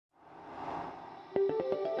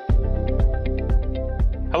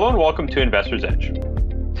Hello and welcome to Investor's Edge.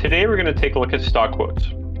 Today we're going to take a look at stock quotes.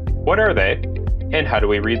 What are they and how do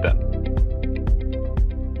we read them?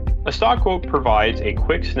 A stock quote provides a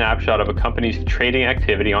quick snapshot of a company's trading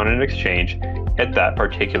activity on an exchange at that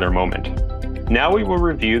particular moment. Now we will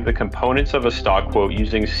review the components of a stock quote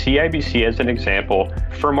using CIBC as an example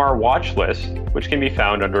from our watch list, which can be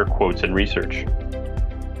found under Quotes and Research.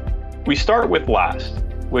 We start with last,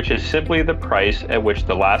 which is simply the price at which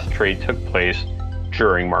the last trade took place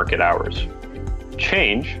during market hours.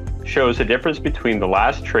 Change shows the difference between the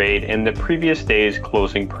last trade and the previous day's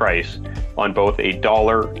closing price on both a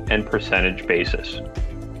dollar and percentage basis.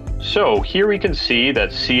 So here we can see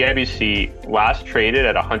that CIBC last traded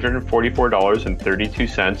at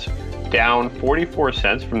 $144.32, down 44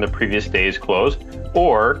 cents from the previous day's close,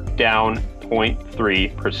 or down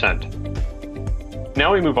 0.3%.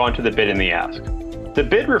 Now we move on to the bid and the ask. The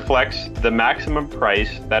bid reflects the maximum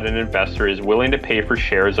price that an investor is willing to pay for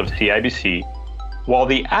shares of CIBC, while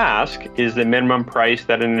the ask is the minimum price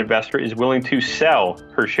that an investor is willing to sell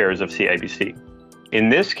her shares of CIBC. In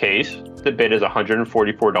this case, the bid is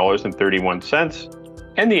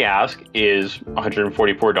 $144.31, and the ask is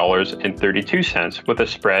 $144.32 with a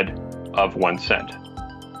spread of 1 cent.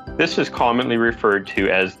 This is commonly referred to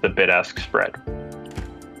as the bid-ask spread.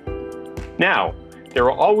 Now, there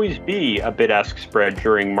will always be a bid-ask spread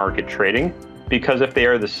during market trading, because if they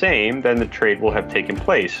are the same, then the trade will have taken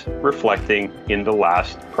place, reflecting in the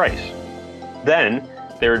last price. Then,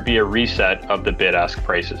 there would be a reset of the bid-ask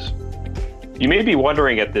prices. You may be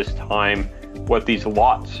wondering at this time what these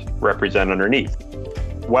lots represent underneath.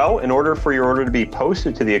 Well, in order for your order to be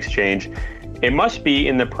posted to the exchange, it must be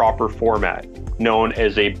in the proper format, known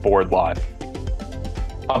as a board lot.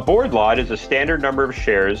 A board lot is a standard number of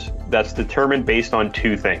shares that's determined based on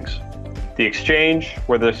two things: the exchange,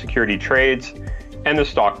 where the security trades, and the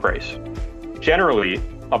stock price. Generally,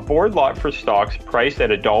 a board lot for stocks priced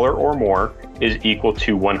at $1 or more is equal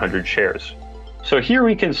to 100 shares. So here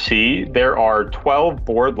we can see there are 12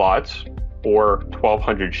 board lots, or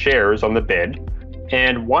 1,200 shares on the bid,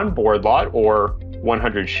 and one board lot, or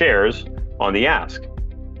 100 shares, on the ask.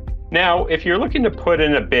 Now, if you're looking to put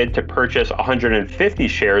in a bid to purchase 150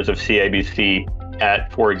 shares of CIBC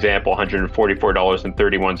at, for example,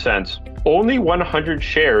 $144.31, only 100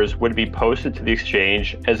 shares would be posted to the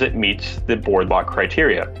exchange as it meets the board lot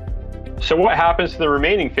criteria. So what happens to the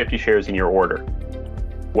remaining 50 shares in your order?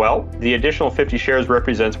 Well, the additional 50 shares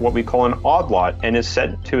represents what we call an odd lot and is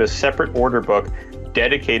sent to a separate order book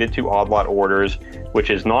dedicated to odd lot orders, which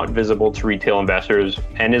is not visible to retail investors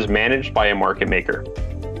and is managed by a market maker.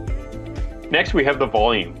 Next, we have the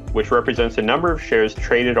volume, which represents the number of shares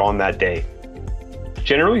traded on that day.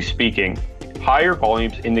 Generally speaking, higher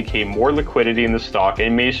volumes indicate more liquidity in the stock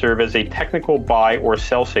and may serve as a technical buy or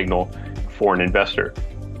sell signal for an investor.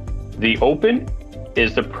 The open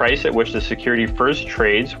is the price at which the security first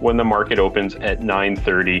trades when the market opens at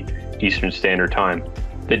 9:30 Eastern Standard Time.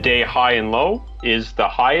 The day high and low is the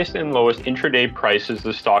highest and lowest intraday prices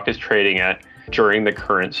the stock is trading at during the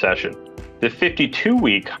current session. The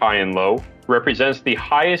 52-week high and low represents the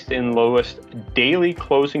highest and lowest daily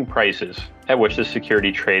closing prices at which the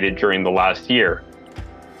security traded during the last year.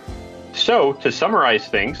 So, to summarize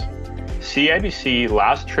things, CIBC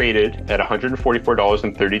last traded at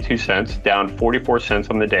 $144.32, down 44 cents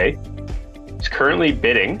on the day. It's currently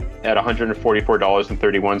bidding at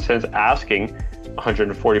 $144.31, asking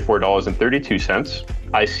 $144.32.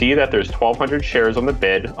 I see that there's 1,200 shares on the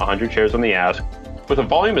bid, 100 shares on the ask, with a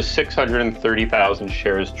volume of 630,000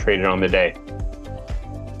 shares traded on the day.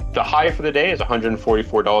 The high for the day is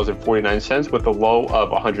 $144.49 with a low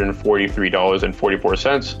of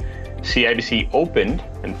 $143.44. CIBC opened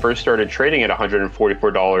and first started trading at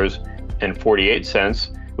 $144.48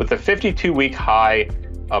 with a 52-week high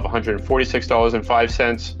of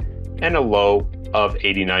 $146.05 and a low of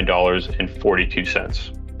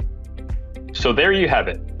 $89.42. So there you have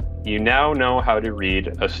it. You now know how to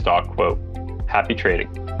read a stock quote. Happy trading.